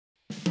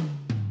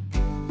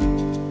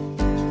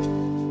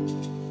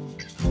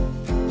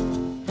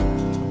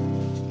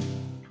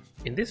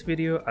In this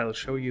video, I'll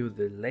show you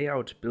the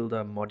Layout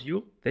Builder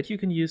module that you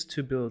can use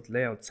to build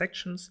layout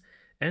sections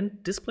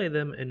and display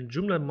them in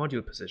Joomla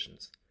module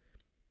positions.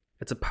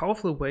 It's a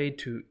powerful way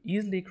to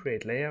easily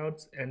create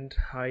layouts and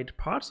hide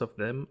parts of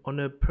them on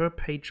a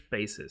per-page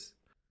basis.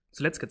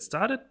 So let's get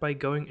started by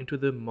going into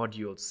the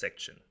Modules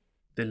section.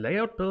 The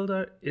Layout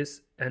Builder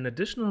is an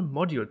additional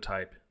module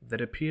type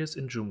that appears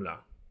in Joomla.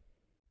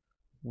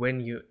 When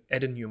you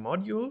add a new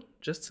module,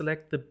 just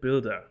select the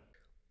Builder.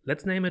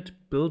 Let's name it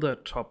Builder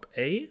Top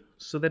A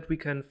so that we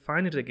can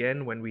find it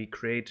again when we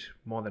create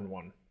more than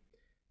one.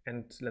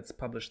 And let's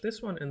publish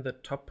this one in the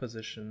top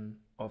position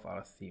of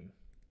our theme.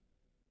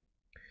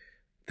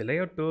 The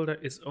Layout Builder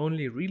is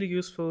only really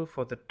useful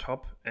for the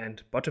top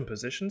and bottom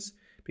positions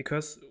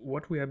because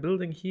what we are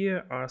building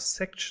here are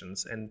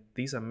sections, and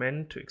these are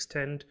meant to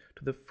extend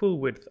to the full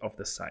width of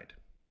the site.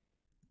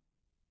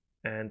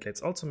 And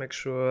let's also make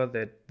sure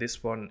that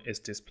this one is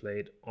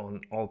displayed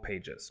on all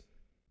pages.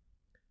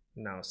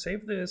 Now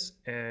save this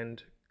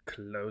and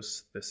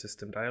close the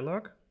system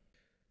dialog.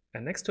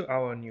 And next to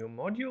our new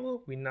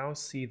module, we now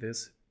see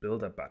this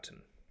Builder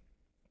button.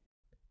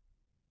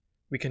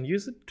 We can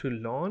use it to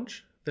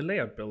launch the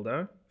Layout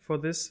Builder for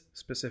this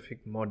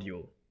specific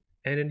module.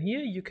 And in here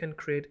you can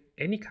create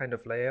any kind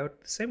of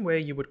layout the same way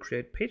you would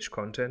create page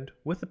content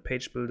with the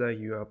page builder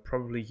you are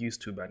probably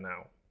used to by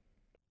now.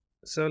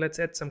 So let's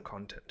add some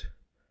content.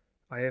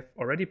 I have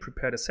already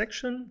prepared a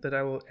section that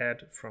I will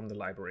add from the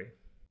library.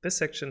 This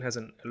section has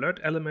an alert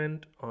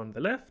element on the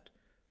left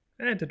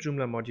and a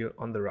Joomla module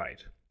on the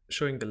right,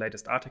 showing the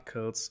latest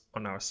articles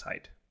on our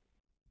site.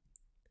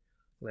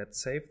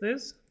 Let's save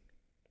this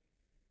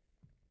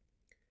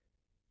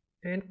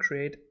and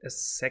create a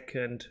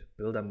second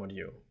Builder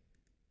module.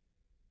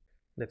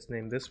 Let's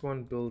name this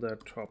one Builder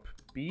Top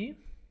B.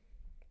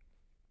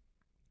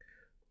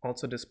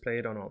 Also display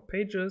it on all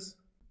pages.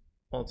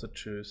 Also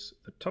choose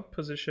the top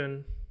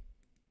position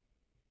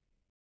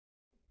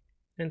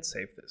and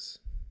save this.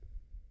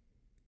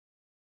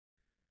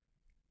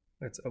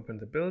 Let's open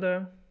the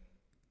builder,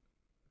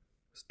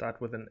 start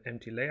with an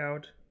empty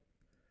layout,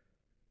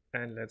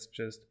 and let's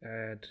just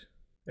add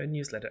a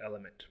newsletter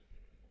element.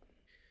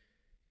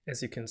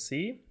 As you can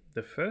see,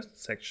 the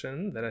first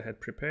section that I had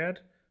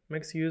prepared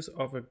makes use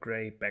of a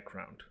gray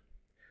background.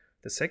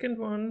 The second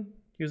one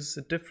uses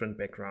a different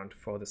background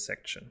for the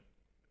section.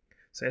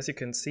 So as you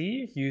can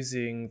see,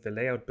 using the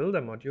Layout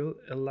Builder module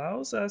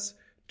allows us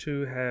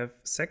to have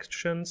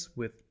sections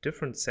with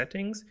different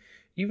settings,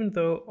 even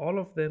though all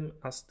of them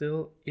are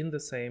still in the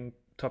same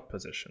top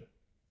position.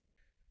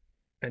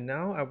 And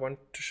now I want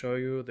to show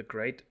you the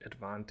great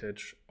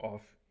advantage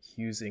of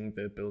using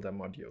the Builder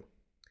module.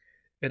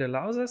 It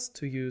allows us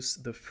to use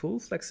the full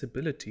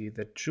flexibility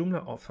that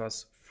Joomla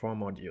offers for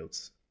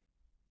modules.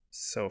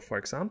 So for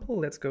example,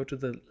 let's go to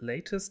the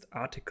latest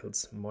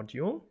articles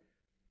module,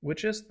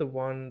 which is the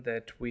one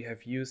that we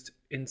have used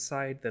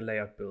inside the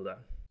Layout Builder.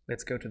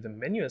 Let's go to the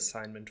menu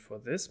assignment for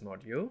this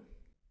module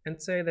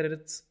and say that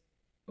it's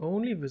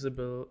only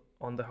visible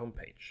on the home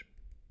page.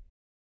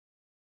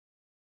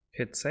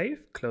 Hit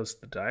save, close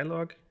the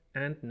dialog,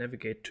 and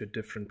navigate to a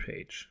different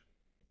page.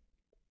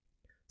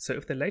 So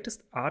if the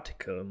latest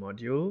article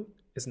module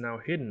is now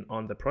hidden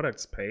on the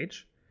products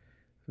page,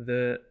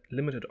 the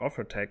limited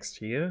offer text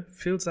here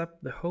fills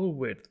up the whole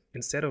width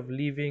instead of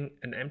leaving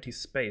an empty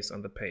space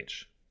on the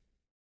page.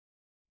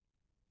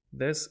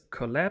 This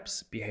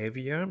collapse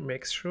behavior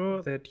makes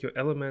sure that your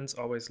elements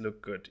always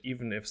look good,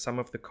 even if some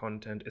of the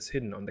content is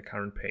hidden on the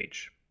current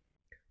page.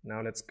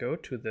 Now let's go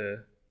to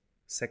the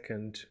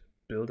second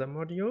Builder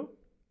module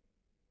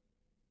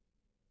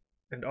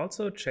and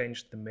also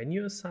change the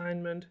menu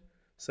assignment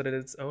so that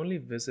it's only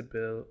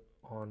visible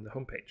on the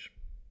home page.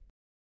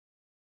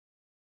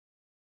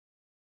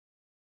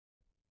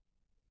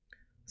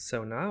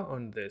 So now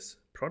on this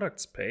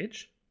products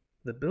page,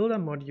 the Builder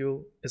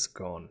module is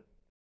gone.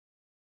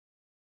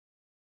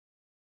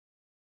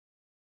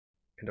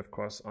 And of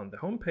course, on the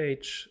home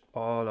page,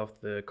 all of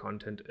the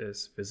content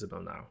is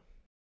visible now.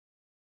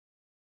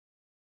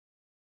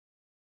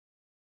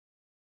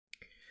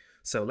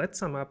 So let's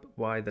sum up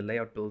why the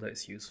Layout Builder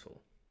is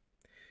useful.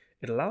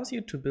 It allows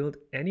you to build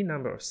any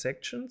number of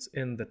sections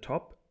in the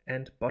top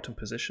and bottom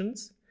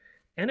positions,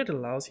 and it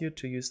allows you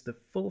to use the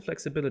full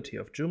flexibility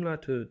of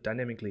Joomla to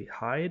dynamically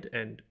hide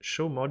and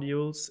show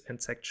modules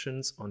and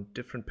sections on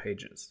different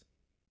pages.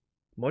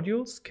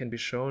 Modules can be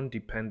shown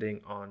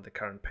depending on the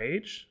current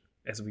page,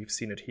 as we've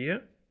seen it here,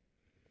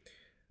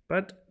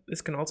 but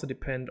this can also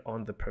depend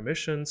on the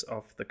permissions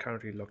of the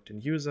currently logged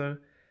in user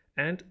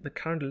and the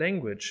current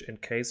language in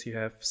case you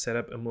have set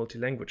up a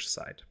multi-language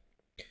site.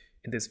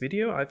 In this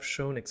video, I've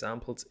shown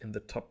examples in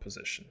the top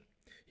position.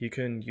 You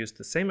can use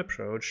the same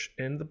approach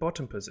in the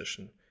bottom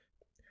position.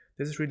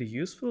 This is really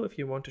useful if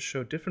you want to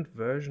show different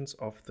versions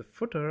of the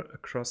footer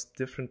across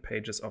different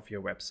pages of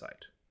your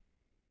website.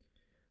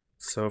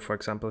 So for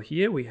example,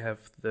 here we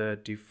have the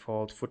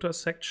default footer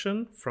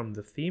section from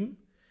the theme,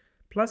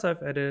 plus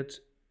I've added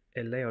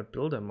a Layout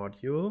Builder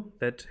module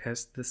that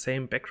has the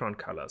same background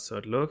color, so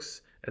it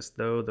looks as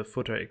though the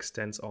footer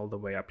extends all the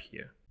way up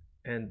here.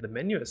 And the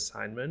menu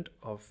assignment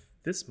of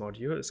this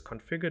module is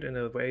configured in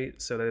a way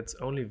so that it's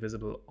only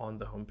visible on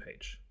the home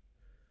page.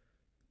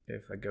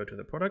 If I go to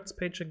the products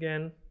page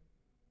again,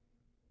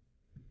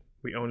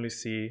 we only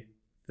see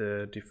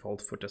the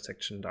default footer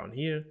section down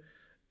here,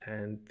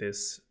 and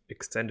this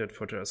extended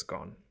footer is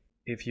gone.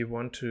 If you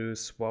want to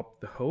swap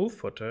the whole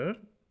footer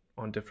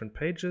on different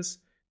pages,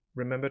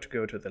 remember to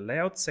go to the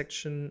layout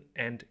section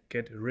and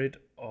get rid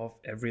of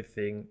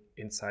everything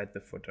inside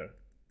the footer.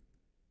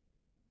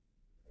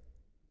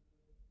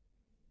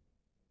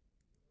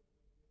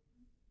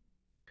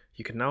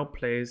 You can now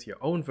place your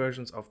own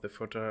versions of the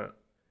footer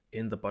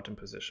in the bottom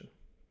position.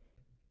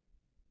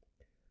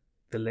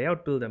 The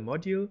Layout Builder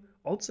module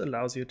also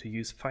allows you to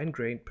use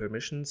fine-grained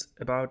permissions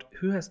about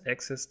who has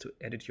access to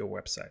edit your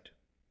website.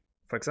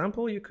 For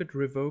example, you could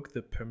revoke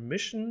the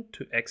permission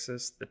to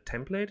access the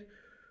template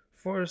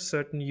for a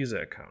certain user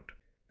account.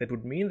 That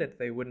would mean that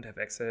they wouldn't have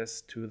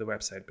access to the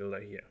website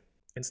builder here.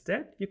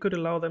 Instead, you could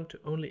allow them to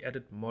only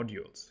edit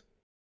modules.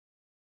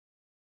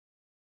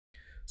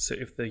 So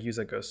if the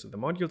user goes to the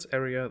modules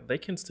area, they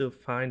can still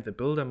find the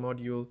builder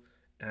module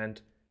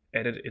and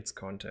edit its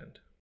content.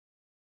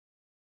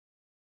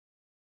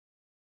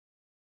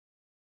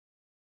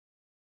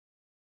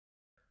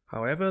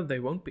 However, they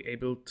won't be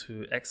able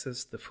to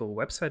access the full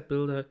website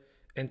builder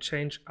and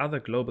change other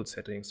global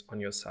settings on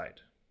your site.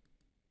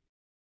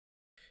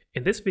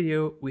 In this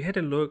video, we had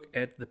a look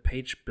at the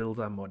Page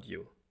Builder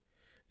module.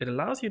 It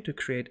allows you to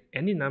create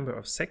any number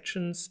of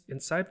sections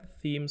inside the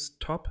theme's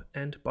top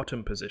and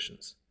bottom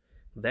positions.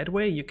 That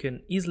way you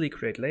can easily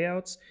create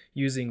layouts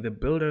using the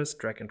builder's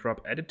drag and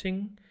drop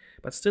editing,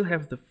 but still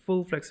have the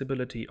full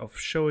flexibility of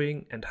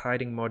showing and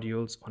hiding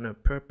modules on a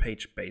per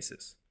page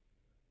basis.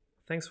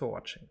 Thanks for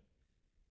watching.